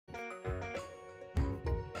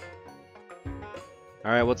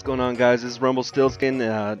Alright, what's going on, guys? This is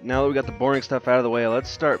RumbleStiltskin. Now that we got the boring stuff out of the way, let's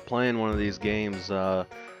start playing one of these games.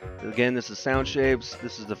 Again, this is Sound Shapes.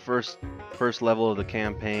 This is the first level of the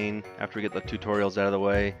campaign after we get the tutorials out of the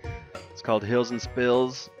way. It's called Hills and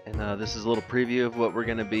Spills, and this is a little preview of what we're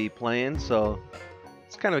going to be playing. So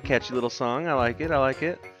it's kind of a catchy little song. I like it. I like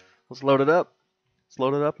it. Let's load it up. Let's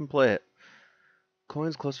load it up and play it.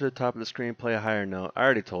 Coins closer to the top of the screen, play a higher note. I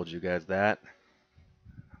already told you guys that.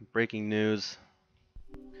 Breaking news.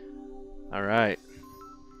 Alright,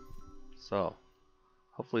 so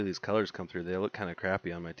hopefully these colors come through. They look kind of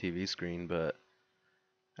crappy on my TV screen, but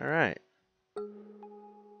alright.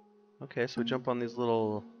 Okay, so we jump on these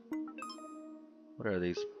little, what are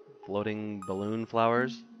these, floating balloon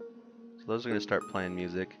flowers? So those are going to start playing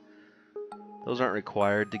music. Those aren't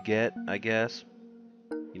required to get, I guess.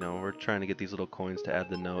 You know, we're trying to get these little coins to add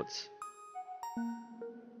the notes.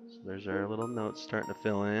 So there's our little notes starting to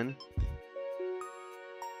fill in.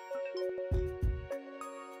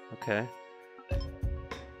 Okay.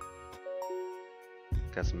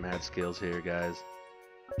 Got some mad skills here, guys.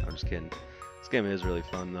 I'm just kidding. This game is really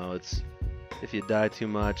fun, though. It's if you die too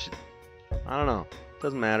much, I don't know.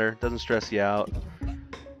 Doesn't matter. Doesn't stress you out.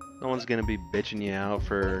 No one's gonna be bitching you out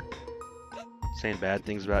for saying bad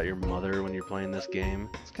things about your mother when you're playing this game.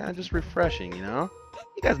 It's kind of just refreshing, you know?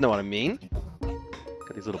 You guys know what I mean.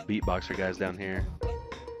 Got these little beatboxer guys down here.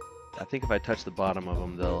 I think if I touch the bottom of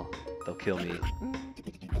them, they'll kill me.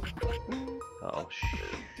 Oh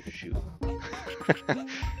shoot.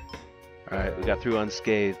 Alright, we got through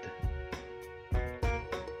unscathed. I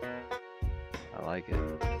like it.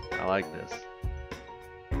 I like this.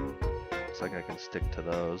 Looks like I can stick to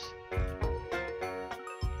those.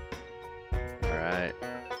 Alright.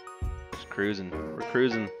 Just cruising. We're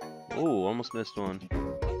cruising. Ooh, almost missed one.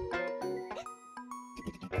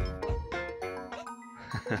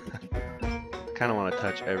 Kinda wanna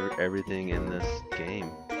touch everything in this game.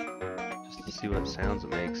 Just to see what sounds it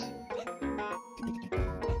makes.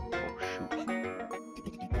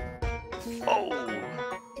 Oh,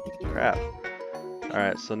 crap.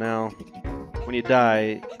 Alright, so now when you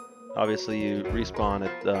die, obviously you respawn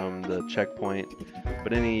at the checkpoint,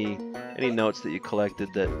 but any notes that you collected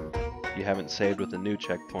that you haven't saved with the new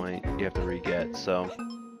checkpoint, you have to re-get. So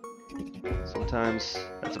sometimes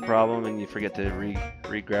that's a problem and you forget to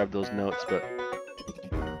re-grab those notes, but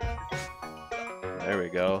there we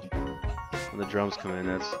go. When the drums come in,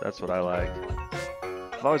 that's what I like.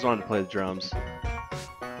 I've always wanted to play the drums.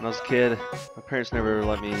 When I was a kid, my parents never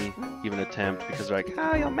let me even attempt because they're like,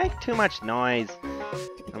 "Oh, you'll make too much noise."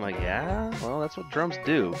 I'm like, "Yeah, well, that's what drums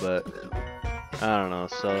do," but I don't know.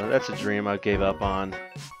 So that's a dream I gave up on.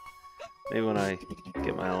 Maybe when I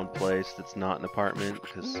get my own place that's not an apartment,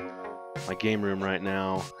 because my game room right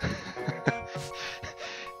now,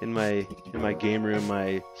 in my game room,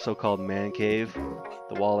 my so-called man cave,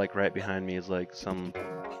 the wall like right behind me is like some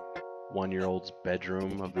one-year-old's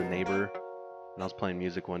bedroom of the neighbor. And I was playing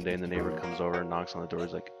music one day, and the neighbor comes over and knocks on the door.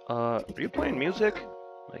 He's like, are you playing music?"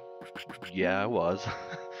 I'm like, yeah, I was.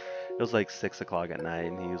 It was like 6 o'clock at night,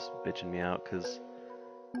 and he was bitching me out because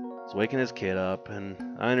he's waking his kid up, and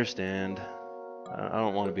I understand. I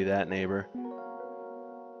don't want to be that neighbor.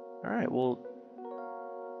 Alright, well,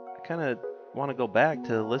 I kind of want to go back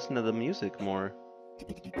to listen to the music more.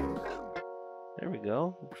 There we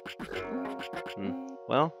go.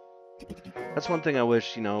 Well, that's one thing I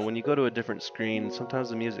wish, you know, when you go to a different screen, sometimes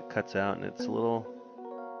the music cuts out and it's a little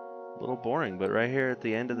boring, but right here at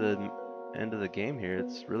the end of the game here,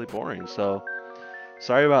 it's really boring. So,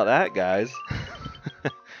 sorry about that, guys.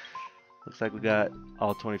 Looks like we got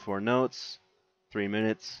all 24 notes, 3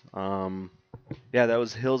 minutes. Yeah, that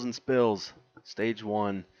was Hills and Spills, stage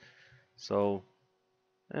 1. So,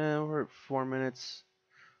 we're at 4 minutes.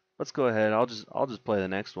 Let's go ahead. I'll just play the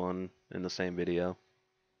next one in the same video.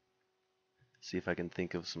 See if I can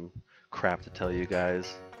think of some crap to tell you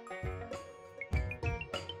guys.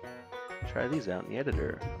 Try these out in the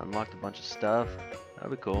editor. Unlocked a bunch of stuff.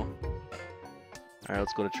 That'd be cool. Alright,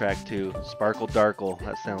 let's go to track 2. Sparkle Darkle.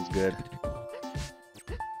 That sounds good.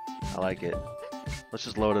 I like it. Let's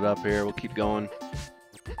just load it up here. We'll keep going.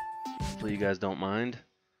 Hopefully you guys don't mind.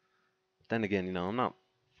 But then again, you know, I'm not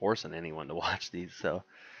forcing anyone to watch these, so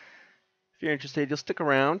if you're interested, you'll stick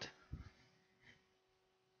around.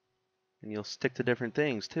 And you'll stick to different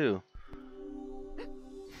things too.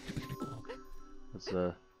 That's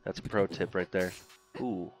a pro tip right there.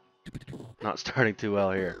 Ooh, not starting too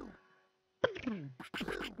well here.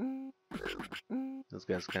 Those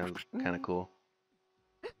guys kind of cool.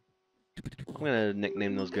 I'm gonna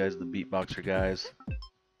nickname those guys the beatboxer guys.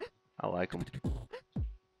 I like them.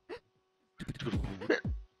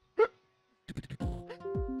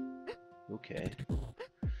 Okay.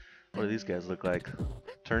 What do these guys look like?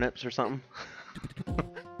 Turnips or something?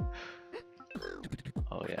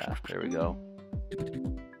 Oh yeah, there we go.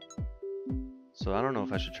 So I don't know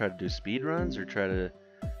if I should try to do speed runs or try to...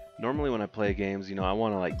 Normally when I play games, you know, I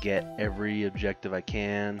want to like get every objective I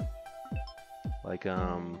can. Like, you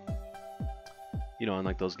know, in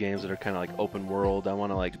like those games that are kind of like open world, I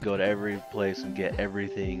want to like go to every place and get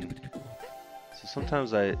everything. So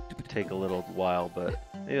sometimes I take a little while, but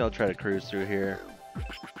maybe I'll try to cruise through here.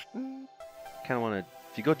 Kind of want to...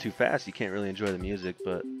 If you go too fast, you can't really enjoy the music,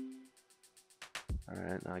 but...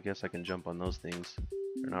 Alright, now I guess I can jump on those things.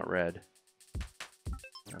 They're not red.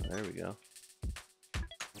 Oh, there we go.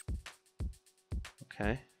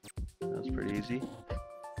 Okay. That was pretty easy.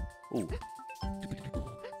 Ooh.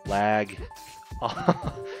 Lag.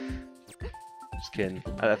 Just kidding.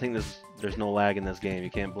 I think there's no lag in this game. You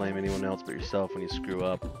can't blame anyone else but yourself when you screw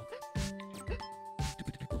up.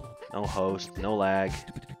 No host, no lag.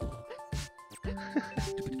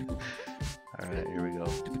 Alright, here we go.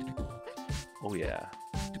 Oh yeah.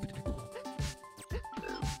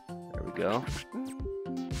 There we go.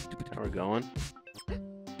 Now we're going.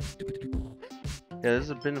 Yeah, this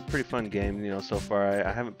has been a pretty fun game, you know, so far.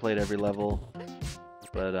 I haven't played every level,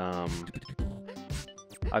 but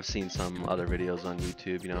I've seen some other videos on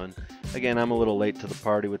YouTube, you know, and again, I'm a little late to the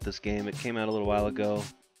party with this game. It came out a little while ago,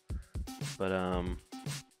 but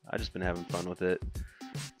I've just been having fun with it.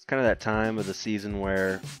 It's kind of that time of the season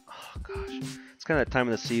where, oh gosh, it's kind of that time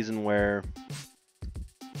of the season where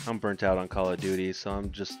I'm burnt out on Call of Duty, so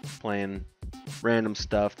I'm just playing random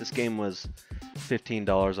stuff. This game was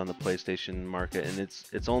 $15 on the PlayStation market, and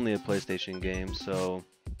it's only a PlayStation game, so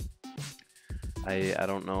I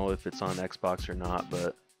don't know if it's on Xbox or not,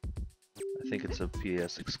 but I think it's a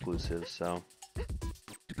PS exclusive, so.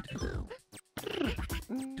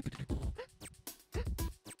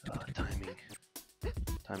 Timing.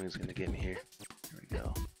 Timing's gonna get me here. Here we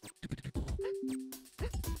go.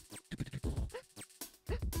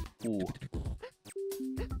 Ooh.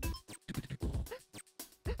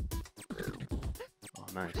 Oh,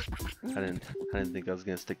 nice. I didn't think I was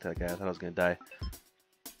gonna stick to that guy. I thought I was gonna die.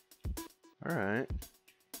 All right.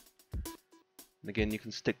 And again, you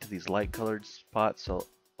can stick to these light-colored spots. So,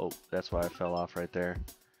 oh, that's why I fell off right there.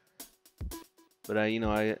 But you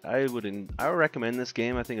know, I would recommend this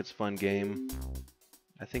game. I think it's a fun game.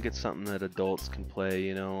 I think it's something that adults can play,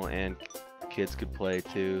 you know, and kids could play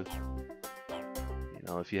too. You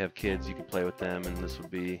know, if you have kids, you can play with them, and this would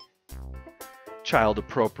be child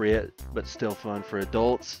appropriate, but still fun for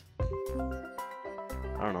adults. I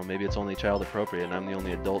don't know, maybe it's only child appropriate, and I'm the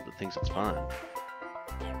only adult that thinks it's fun.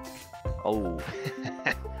 Oh.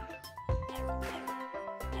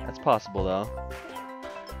 That's possible, though.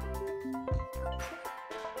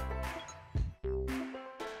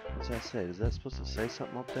 What's that say? Is that supposed to say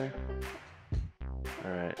something up there?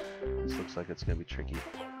 Alright, this looks like it's gonna be tricky.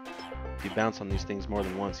 If you bounce on these things more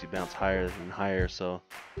than once, you bounce higher and higher, so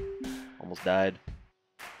almost died.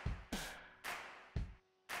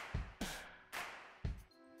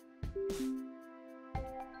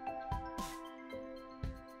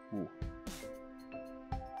 Ooh.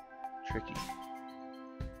 Tricky.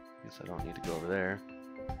 Guess I don't need to go over there.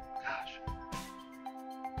 Gosh.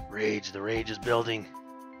 Rage, the rage is building.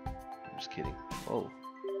 I'm just kidding. Whoa.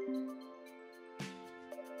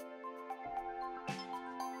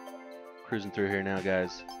 Cruising through here now,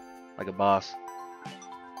 guys, like a boss.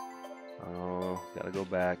 Oh, gotta go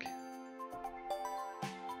back.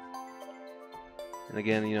 And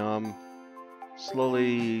again, you know, I'm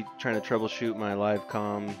slowly trying to troubleshoot my live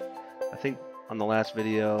comm. I think on the last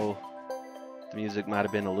video, the music might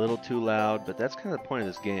have been a little too loud, but that's kind of the point of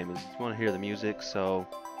this game, is you want to hear the music. So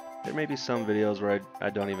there may be some videos where I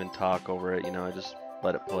don't even talk over it, you know, I just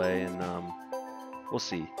let it play, and we'll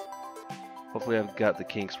see. Hopefully I've got the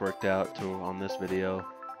kinks worked out on this video,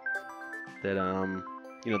 that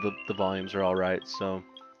you know, the volumes are all right. So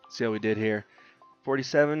see how we did here.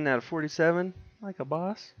 47 out of 47, like a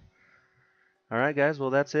boss. All right, guys. Well,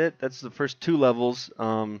 that's it. That's the first 2 levels.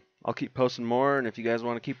 I'll keep posting more, and if you guys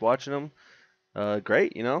want to keep watching them,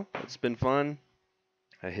 great. You know, it's been fun.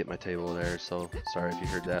 I hit my table there, so sorry if you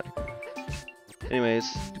heard that.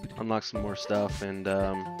 Anyways, unlock some more stuff, and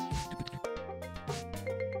oh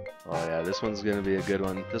yeah, this one's gonna be a good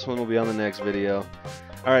one. This one will be on the next video.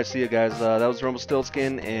 Alright, see you guys. That was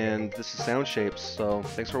RumbleStiltskin, and this is Sound Shapes, so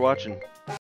thanks for watching.